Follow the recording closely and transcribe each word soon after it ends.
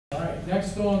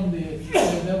Next on the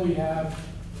agenda, we have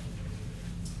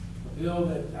a bill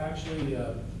that actually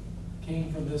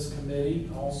came from this committee.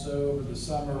 Also, over the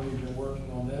summer, we've been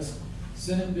working on this.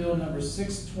 Senate Bill number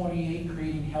 628,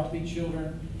 Creating Healthy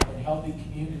Children and Healthy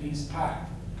Communities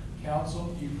Act.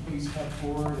 Council, if you please come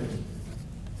forward and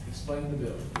explain the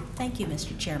bill. Thank you,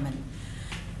 Mr. Chairman.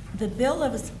 The bill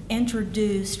that was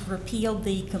introduced repealed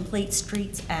the Complete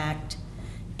Streets Act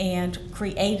and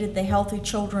created the Healthy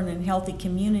Children and Healthy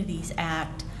Communities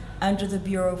Act under the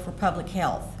Bureau for Public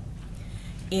Health.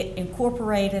 It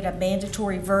incorporated a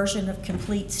mandatory version of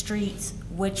Complete Streets,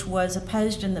 which was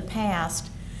opposed in the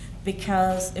past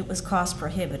because it was cost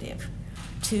prohibitive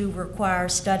to require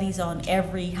studies on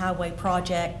every highway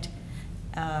project,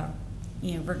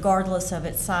 regardless of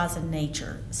its size and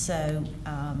nature. So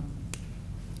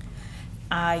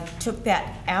I took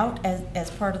that out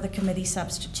as part of the committee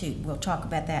substitute. We'll talk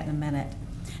about that in a minute.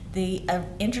 The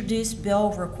introduced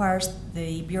bill requires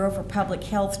the Bureau for Public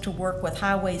Health to work with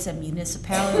highways and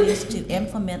municipalities to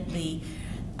implement the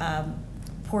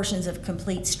portions of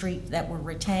Complete Street that were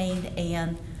retained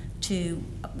and to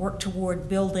work toward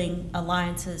building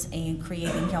alliances and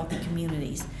creating healthy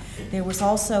communities. There was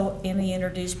also in the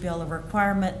introduced bill a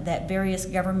requirement that various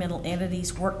governmental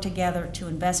entities work together to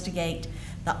investigate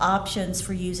the options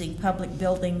for using public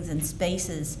buildings and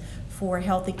spaces for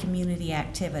healthy community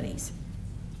activities.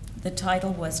 The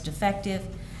title was defective,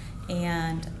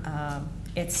 and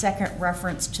its second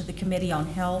reference to the Committee on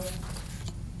Health.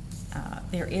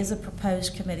 There is a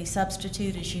proposed committee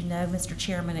substitute. As you know, Mr.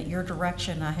 Chairman, at your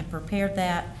direction, I have prepared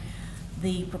that.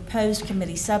 The proposed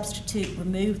committee substitute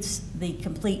removes the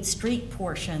Complete Street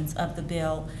portions of the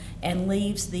bill and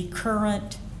leaves the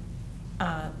current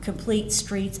Complete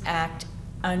Streets Act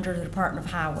under the Department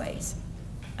of Highways.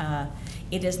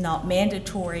 It is not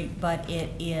mandatory, but it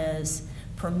is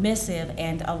permissive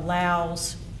and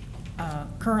allows,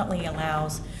 currently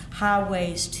allows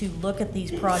highways to look at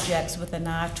these projects with an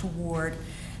eye toward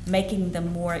making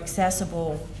them more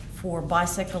accessible for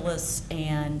bicyclists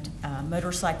and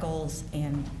motorcycles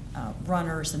and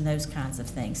runners and those kinds of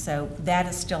things. So that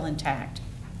is still intact.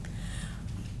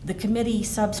 The committee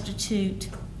substitute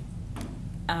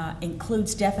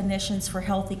includes definitions for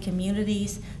healthy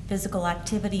communities, physical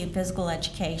activity, and physical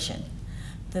education.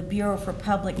 The Bureau for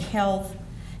Public Health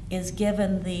is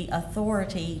given the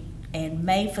authority and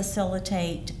may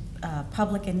facilitate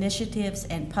public initiatives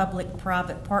and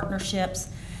public-private partnerships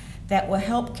that will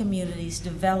help communities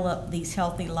develop these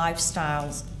healthy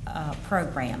lifestyles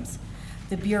programs.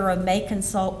 The Bureau may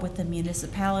consult with the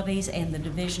municipalities and the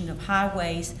Division of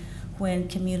Highways when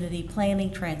community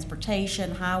planning,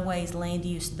 transportation, highways, land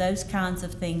use, those kinds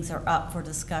of things are up for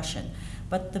discussion.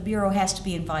 But the Bureau has to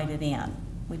be invited in.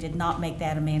 We did not make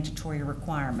that a mandatory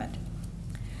requirement.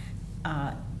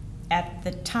 At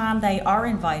the time they are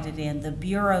invited in, the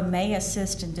Bureau may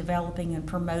assist in developing and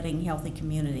promoting healthy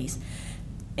communities.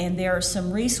 And there are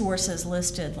some resources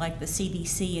listed like the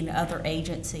CDC and other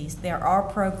agencies. There are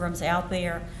programs out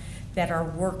there that are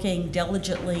working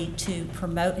diligently to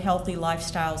promote healthy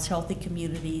lifestyles, healthy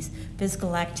communities,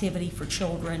 physical activity for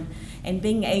children, and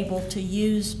being able to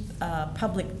use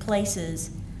public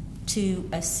places to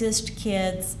assist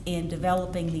kids in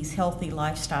developing these healthy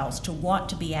lifestyles, to want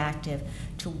to be active,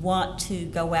 to want to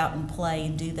go out and play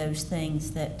and do those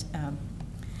things that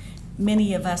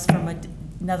many of us from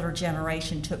another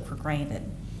generation took for granted.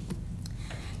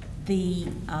 The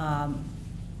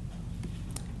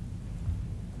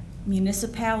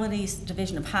municipalities,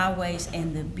 Division of Highways,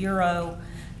 and the Bureau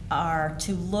are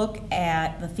to look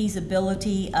at the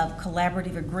feasibility of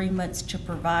collaborative agreements to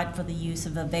provide for the use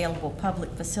of available public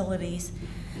facilities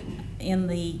in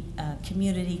the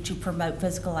community to promote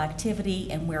physical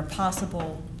activity and, where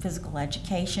possible, physical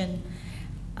education.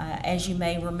 As you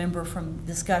may remember from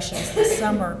discussions this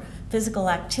summer, physical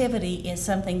activity is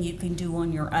something you can do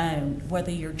on your own.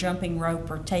 Whether you're jumping rope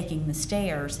or taking the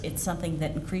stairs, it's something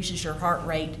that increases your heart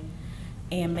rate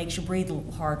and makes you breathe a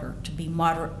little harder, to be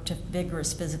moderate to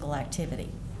vigorous physical activity.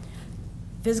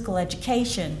 Physical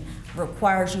education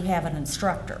requires you have an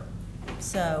instructor.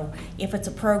 So if it's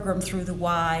a program through the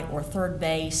Y or Third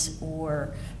Base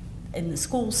or in the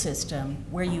school system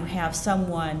where you have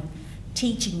someone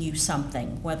teaching you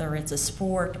something, whether it's a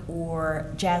sport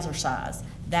or jazzercise,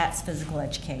 that's physical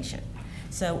education.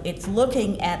 So it's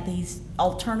looking at these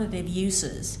alternative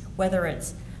uses, whether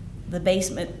it's the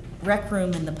basement rec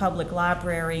room in the public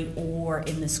library or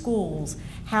in the schools.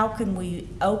 How can we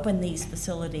open these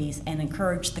facilities and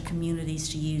encourage the communities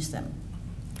to use them?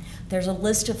 There's a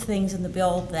list of things in the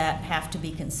bill that have to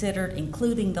be considered,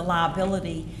 including the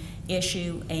liability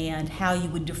issue and how you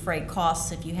would defray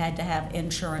costs if you had to have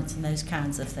insurance and those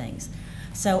kinds of things.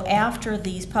 So after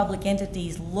these public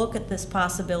entities look at this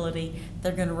possibility,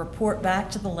 they're going to report back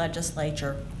to the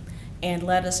legislature and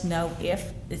let us know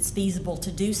if it's feasible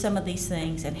to do some of these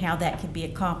things and how that can be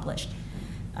accomplished.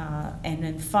 And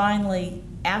then finally,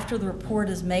 after the report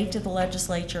is made to the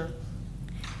legislature,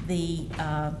 the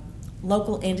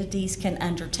local entities can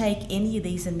undertake any of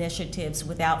these initiatives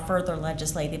without further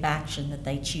legislative action that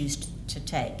they choose to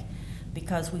take,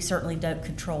 because we certainly don't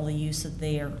control the use of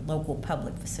their local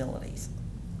public facilities.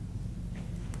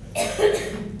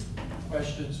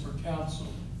 Questions for council?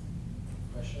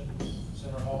 Questions?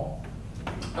 Senator Hall?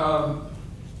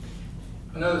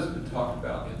 I know this has been talked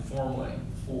about informally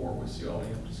before. We see all the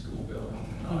empty school buildings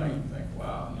tonight and think,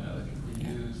 wow, you know, they could be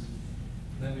used.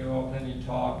 And then you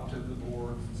talk to the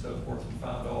boards and so forth and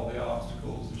find all the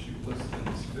obstacles that you've listed in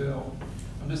this bill.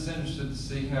 I'm just interested to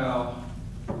see how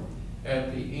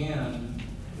at the end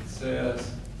it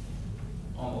says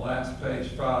on the last page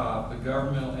 5, the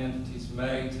governmental entities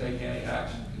may take any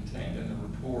action contained in the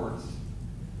reports,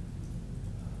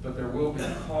 but there will be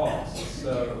costs.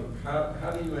 So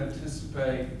how do you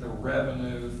anticipate the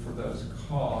revenue for those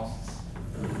costs?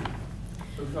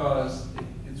 Because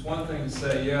it's one thing to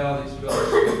say, yeah, these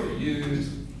buildings will be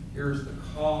used, here's the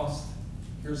cost,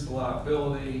 here's the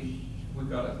liability, we've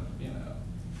got to, you know,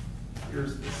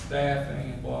 here's the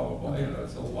staffing and blah, blah, blah. You know,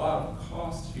 it's a lot of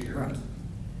cost here. Right.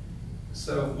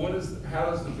 So how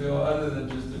does the bill, other than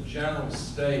just a general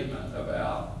statement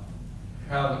about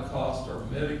how the costs are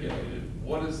mitigated,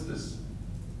 what is this,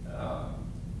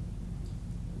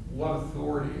 what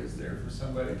authority is there for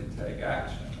somebody to take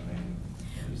action? I mean,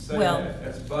 you say that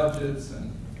as budgets,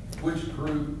 and which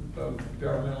group of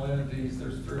governmental entities,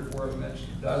 there's 3 or 4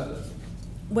 mentioned, does it?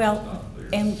 Well,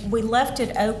 and we left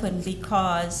it open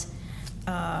because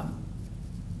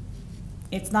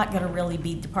it's not going to really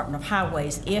be Department of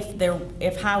Highways.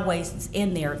 If Highways is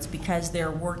in there, it's because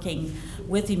they're working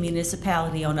with the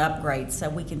municipality on upgrades, so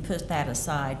we can put that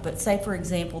aside. But say, for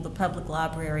example, the public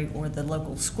library or the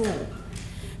local school,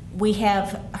 we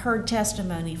have heard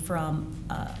testimony from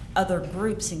other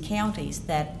groups and counties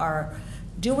that are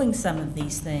doing some of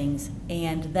these things,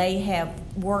 and they have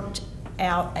worked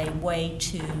out a way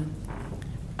to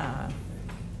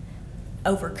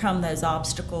overcome those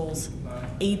obstacles,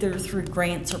 either through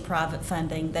grants or private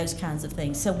funding, those kinds of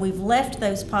things. So we've left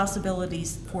those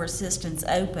possibilities for assistance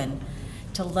open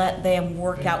to let them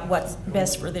work out what's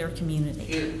best for their community.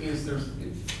 Is there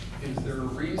a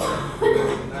reason for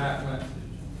this enactment?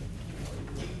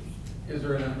 Is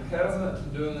there an impediment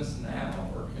to doing this now,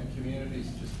 or can communities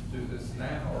just do this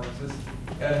now, or is this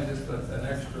adding just an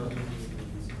extra,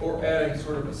 or adding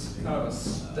sort of a kind of a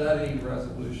study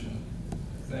resolution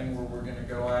thing where we're going to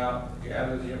go out,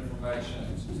 gather the information,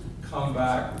 come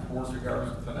back, report to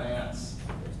government finance,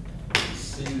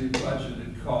 see the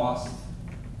budgeted cost,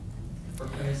 or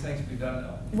can these things be done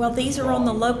now? Well, these are on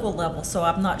the local level, so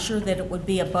I'm not sure that it would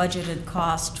be a budgeted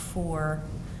cost for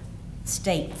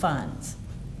state funds.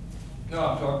 No,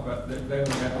 I'm talking about they would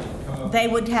have to come up. They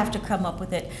would have to come up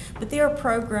with it. But there are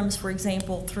programs, for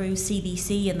example, through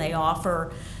CDC, and they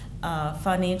offer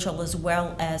financial as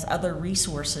well as other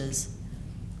resources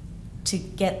to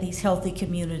get these healthy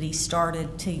communities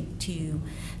started, to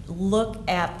look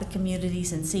at the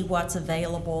communities and see what's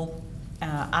available.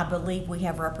 I believe we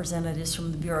have representatives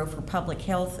from the Bureau for Public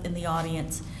Health in the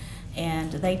audience, and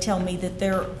they tell me that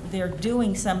they're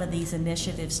doing some of these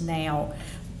initiatives now.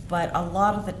 But a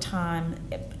lot of the time,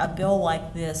 a bill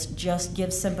like this just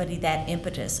gives somebody that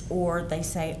impetus, or they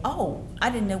say, "Oh, I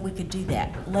didn't know we could do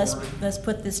that. Let's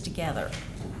put this together."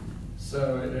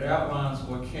 So it outlines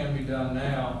what can be done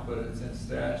now, but it's in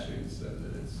statute, so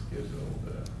that it gives a little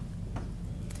bit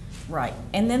of. Right,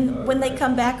 and then when they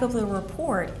come back with a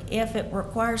report, if it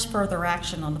requires further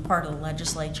action on the part of the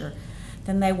legislature,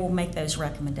 then they will make those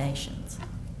recommendations.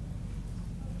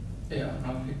 Yeah,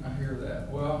 I hear that.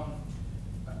 Well.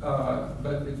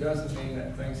 But it doesn't mean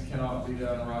that things cannot be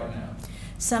done right now.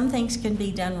 Some things can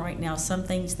be done right now. Some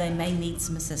things they may need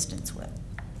some assistance with.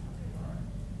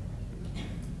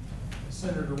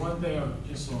 Senator, one thing,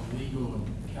 just on legal,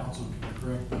 and council can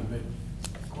correct me, but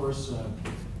of course,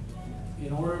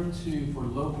 in order for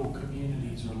local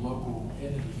communities or local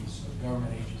entities or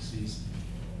government agencies,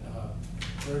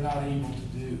 they're not able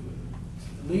to do,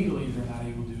 legally they're not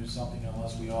able to do something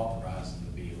unless we authorize them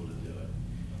to be able to do it.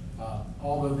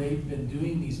 Although they've been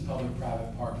doing these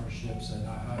public-private partnerships, and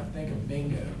I think of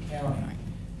Mingo County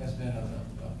has been a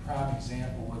prime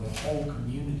example where the whole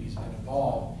community's been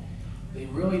involved. They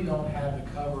really don't have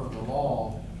the cover of the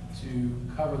law to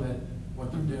cover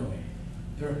what they're doing.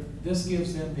 this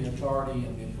gives them the authority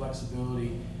and the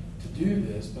flexibility to do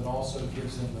this, but also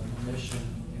gives them the permission,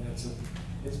 and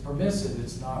it's permissive,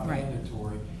 it's not Right.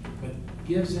 mandatory, but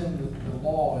gives them the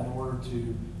law in order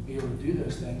to be able to do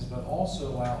those things, but also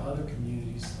allow other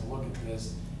communities to look at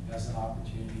this as an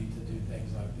opportunity to do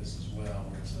things like this as well,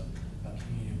 where it's a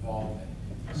community involvement.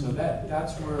 So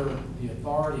that's where the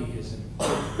authority is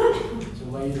important to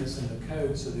lay this in the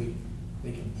code so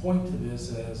they can point to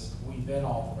this as we've been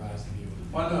authorized to be able to do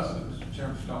Well, I know, this. Mr.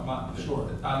 Chairman, if you don't mind. Sure.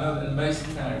 I know that in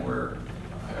Mason County, where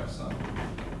I have some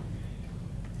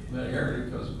familiarity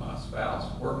because of my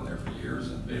spouse working there for years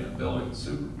and being a building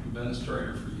super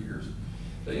administrator for years.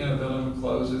 The building would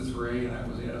close at 3, and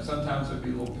that was, sometimes it'd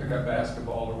be a little pickup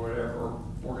basketball or whatever, or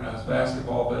organized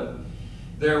basketball, but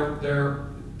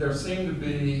there seemed to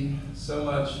be so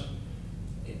much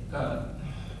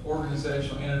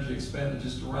organizational energy expended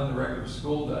just to run the regular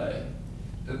school day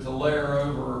that to layer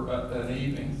over an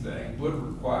evening thing would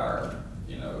require,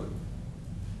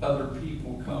 other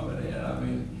people coming in. I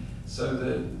mean, so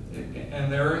that,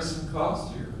 and there is some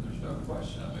cost here, there's no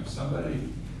question. I mean, if somebody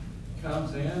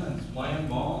comes in and is playing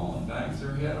ball and bangs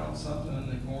their head on something in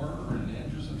the corner and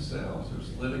injures themselves,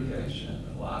 there's litigation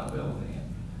and liability.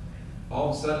 And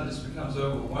all of a sudden, it just becomes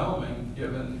overwhelming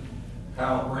given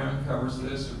how REM covers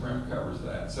this and REM covers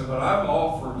that. So, but I'm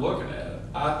all for looking at it.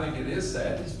 I think it is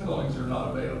sad these buildings are not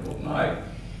available at night.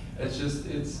 It's just,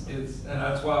 and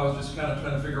that's why I was just kind of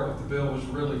trying to figure out what the bill was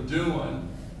really doing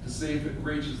to see if it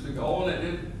reaches the goal,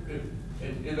 and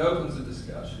it opens the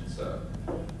discussion, so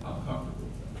I'm comfortable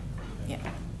with that.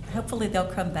 Yeah, hopefully they'll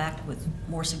come back with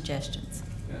more suggestions.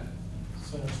 Yeah.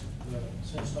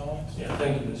 Senator Stallings? Yeah,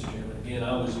 thank you, Mr. Chairman. Again,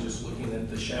 I was just looking at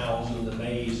the shalls and the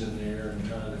mays in there and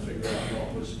trying to figure out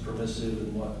what was permissive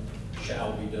and what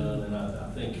shall be done. And I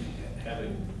think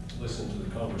having listened to the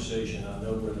conversation, I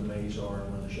know where the mays are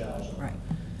and where the shalls are. Right.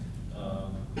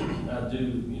 I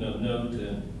do, note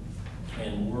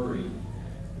and worry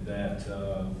that,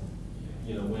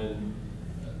 when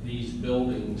these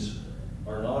buildings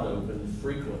are not open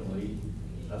frequently,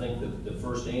 I think that the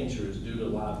first answer is due to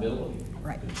liability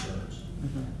Right. concerns.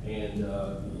 Mm-hmm.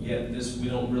 And yet we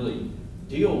don't really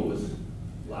deal with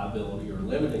liability or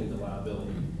limiting the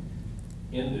liability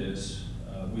in this.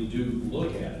 We do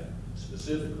look at it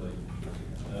specifically.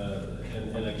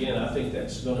 And again, I think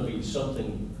that's going to be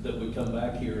something that we come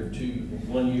back here in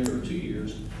 1 year or 2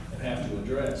 years and have to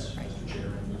address, Mr.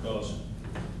 Chairman, because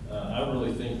I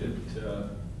really think that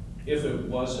if it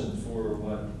wasn't for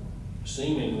what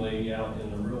seemingly out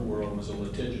in the real world was a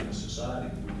litigious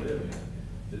society that we live in,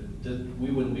 that we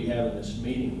wouldn't be having this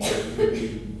meeting. We would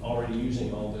be already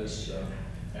using all this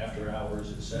after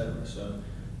hours, et cetera. So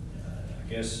I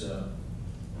guess,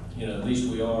 at least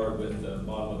we are with the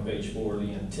bottom of page 4,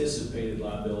 the anticipated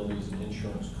liabilities and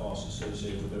insurance costs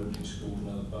associated with opening schools and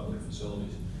other public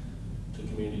facilities to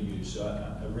community use. So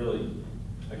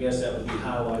I guess that would be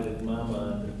highlighted in my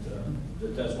mind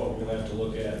that that's what we're going to have to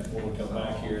look at when we come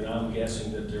back here. And I'm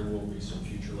guessing that there will be some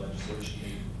future legislation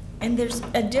needed. And there's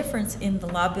a difference in the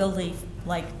liability,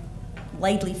 like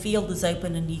Laidley Field is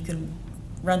open and you can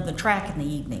run the track in the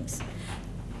evenings,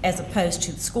 as opposed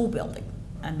to the school building.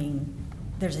 I mean,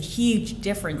 there's a huge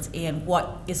difference in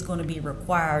what is going to be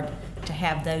required to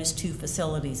have those two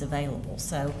facilities available.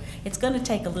 So it's going to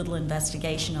take a little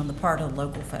investigation on the part of the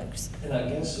local folks. And I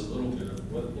guess a little bit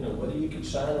of whether you could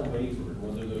sign a waiver and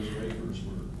whether those waivers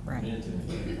were Right. meant to.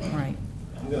 Right.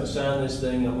 I'm going to sign this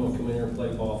thing. I'm going to come in here and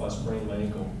play ball if I sprain my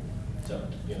ankle. So,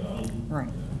 Right.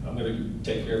 I'm going to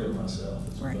take care of it myself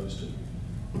as Right. opposed to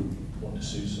wanting to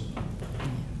sue somebody.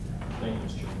 Thank you,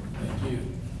 Mr. Chairman. Thank you.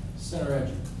 Senator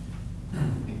Edger?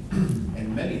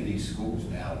 In many of these schools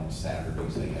now, on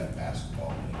Saturdays, they have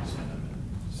basketball games in them,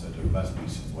 so there must be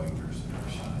some waivers that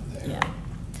are signed there. Yeah.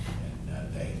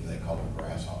 And they call it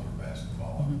grasshopper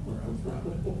basketball where I'm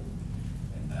from.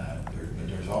 And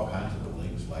there's all kinds of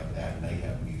leagues like that, and they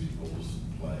have musicals,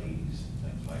 plays,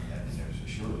 things like that, and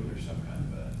surely there's some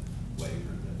kind of a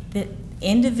waiver that. That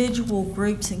individual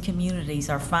groups and communities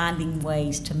are finding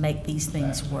ways to make these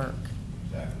things Exactly. work.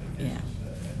 Exactly. Yeah.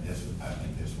 I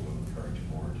think this will encourage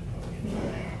more to go into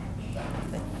that.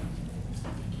 Thank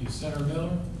you. Senator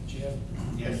Miller, do you have?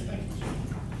 Yes, thank you.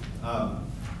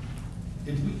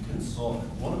 Did we consult,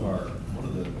 one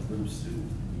of the groups who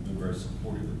have been very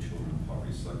supportive of Children in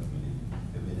Poverty Subcommittee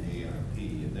have been AIP,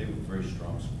 and they were very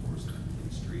strong supporters of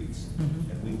Complete Streets. Mhm.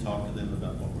 Have we talked to them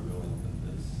about what we're doing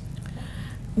with this?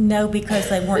 No, because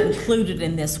they weren't included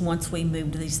in this once we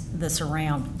moved this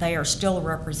around. They are still a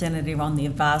representative on the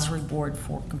advisory board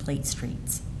for Complete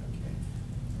Streets. Okay.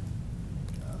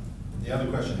 The other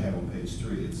question I have on page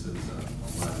 3, it says,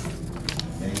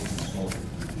 may consult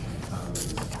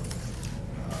with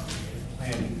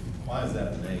planning. Why is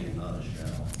that a may and not a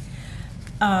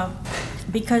shall?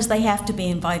 Because they have to be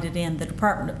invited in. The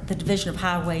Division of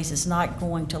Highways is not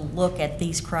going to look at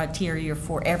these criteria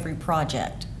for every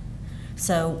project.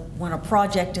 So when a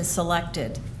project is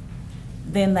selected,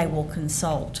 then they will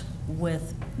consult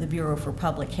with the Bureau for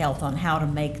Public Health on how to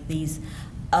make these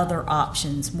other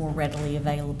options more readily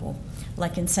available,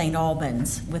 like in St.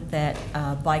 Albans with that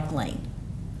bike lane.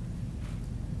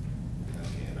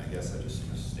 Okay, and I guess I just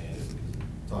understand it because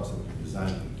it talks about the design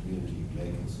of the community, you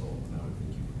may consult, and I would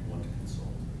think you would want to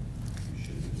consult. You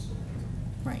should consult.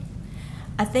 Right.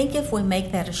 I think if we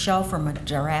make that a shell from a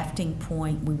drafting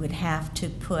point, we would have to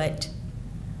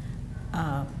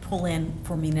pull in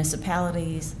for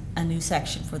municipalities a new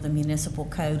section for the municipal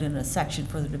code and a section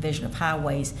for the Division of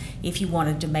Highways if you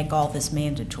wanted to make all this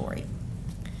mandatory.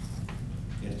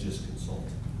 It's just consult.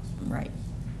 Right.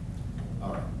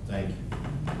 All right, thank you.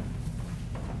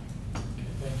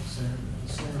 Okay, thank you, Senator.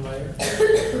 Senator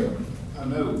Layer? I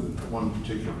know one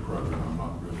particular program I'm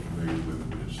not real familiar with,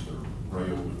 but it's the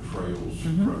Rail to Trails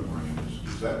program.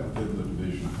 Is that within the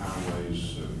Division of Highways?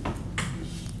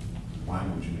 Is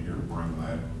language in here to bring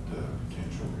that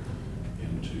potential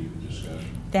into the discussion?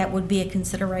 That would be a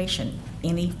consideration,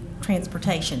 any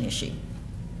transportation issue.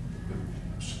 But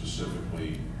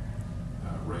specifically,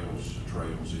 Rails to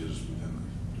Trails is within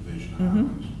the Division of Highways?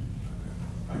 Okay,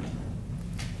 thank you.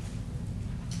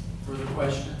 Further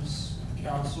questions,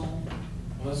 council?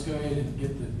 Well, let's go ahead and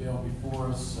get the bill before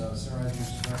us. Senator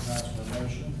Edwards, recognized for a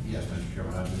motion. Yes, Mr.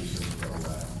 Chairman, I do so go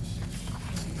back to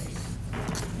 628.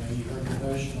 Now, you heard the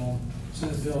motion on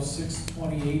Senate Bill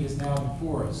 628 is now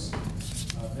before us.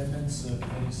 Amendments,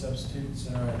 committee substitute,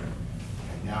 Senator Edwards.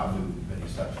 Now I'll move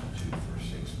committee substitute for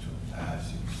Senate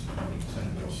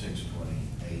Bill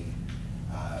 628.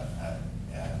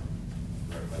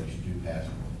 Regulation do pass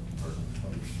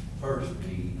first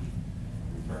be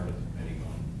referred to the committee on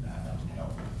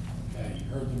health. Okay, you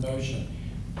heard the motion.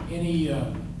 Any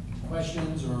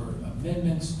questions or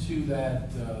amendments to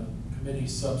that committee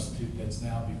substitute that's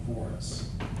now before us?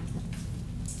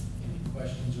 Any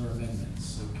questions or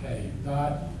amendments? Okay, if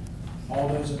not, all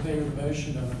those in favor of the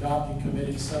motion of adopting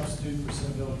committee substitute for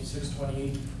Senate Bill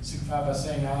 628, signify by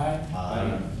saying aye.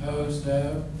 Aye. Opposed,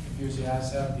 no. Appears the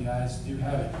ayes have it, the ayes do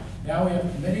have it. Now we have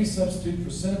committee substitute for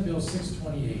Senate Bill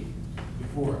 628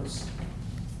 before us.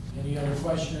 Any other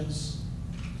questions,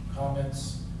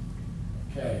 comments?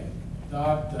 Okay, if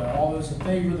not, all those in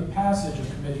favor of the passage of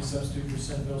committee substitute for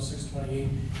Senate Bill 628,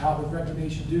 out with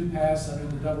recommendation do pass under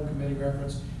the double committee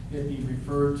reference, it be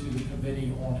referred to the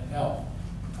Committee on Health.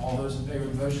 All those in favor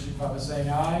of the motion, signify by saying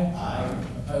aye. Aye.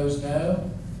 Opposed, no.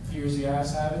 Here's the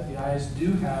ayes have it. The ayes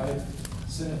do have it.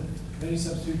 Senate committee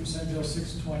substitute for Senate Bill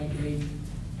 628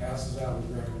 passes out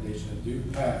with recommendation that do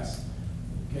pass.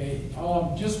 Okay.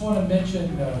 Just want to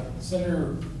mention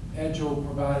Senator Edgell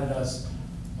provided us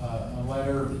a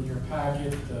letter in your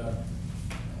packet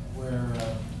where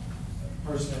a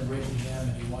person had written him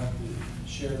and he wanted to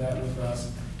share that with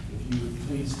us. If you would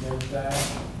please note that.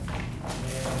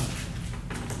 And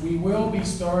we will be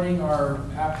starting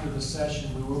after the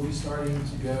session, we will be starting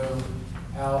to go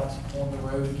out on the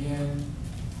road again.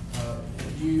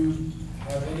 If you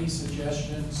have any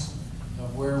suggestions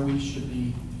of where we should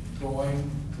be going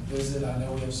to visit, I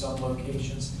know we have some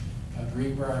locations.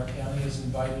 Greenbrier County has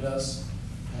invited us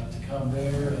to come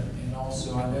there, and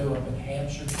also I know up in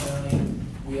Hampshire County,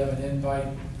 we have an invite,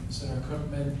 Senator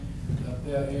Cookman, up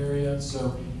that area.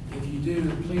 So if you do,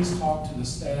 please talk to the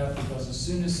staff, because as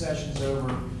soon as session's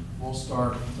over, we'll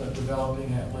start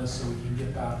developing that list so we can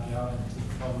get back out into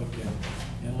the public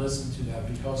and listen to that,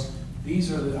 because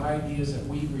these are the ideas that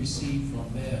we've received from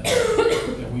them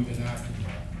that we've been acting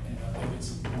on. And I think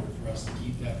it's important for us to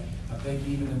keep that. I think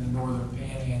even in the Northern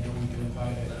Panhandle, we've been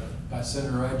invited by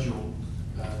Senator Edgell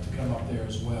to come up there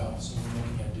as well. So we're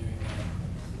looking at doing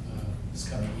that this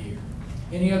coming year.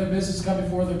 Any other business come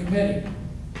before the committee?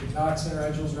 If not,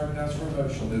 Senator Edgell is recognized for a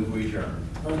motion. Move we adjourn.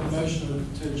 Heard the motion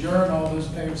to adjourn. All those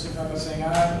in favor, signify by saying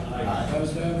aye. Aye.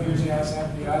 Opposed, no. Here's the ayes have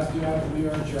it. The ayes do have it. We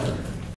are adjourned.